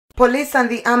Police and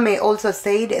the army also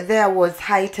said there was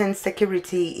heightened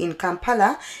security in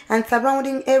Kampala and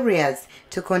surrounding areas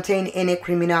to contain any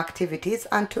criminal activities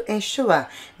and to ensure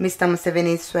Mr.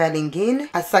 Museveni Swearing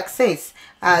In a success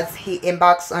as he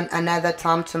embarks on another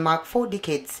term to mark 4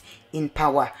 decades in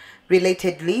power.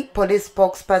 Relatedly, police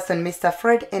spokesperson Mr.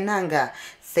 Fred Enanga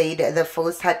said the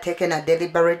force had taken a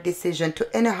deliberate decision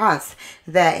to enhance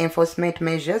their enforcement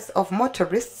measures of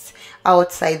motorists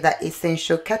outside the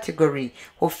essential category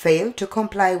who fail to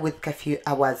comply with curfew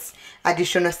hours.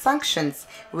 Additional sanctions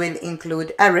will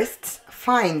include arrests,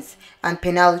 fines, and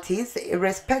penalties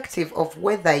irrespective of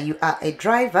whether you are a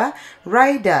driver,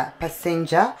 rider,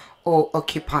 passenger, or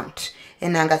occupant.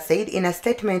 Enanga said in a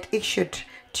statement issued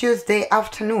Tuesday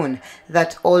afternoon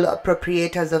that all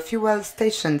proprietors of fuel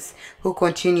stations who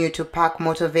continue to park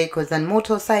motor vehicles and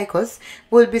motorcycles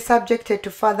will be subjected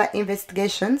to further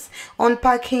investigations on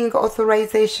parking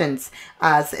authorizations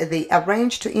as they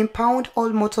arrange to impound all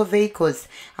motor vehicles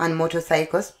and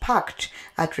motorcycles parked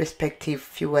at respective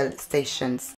fuel stations.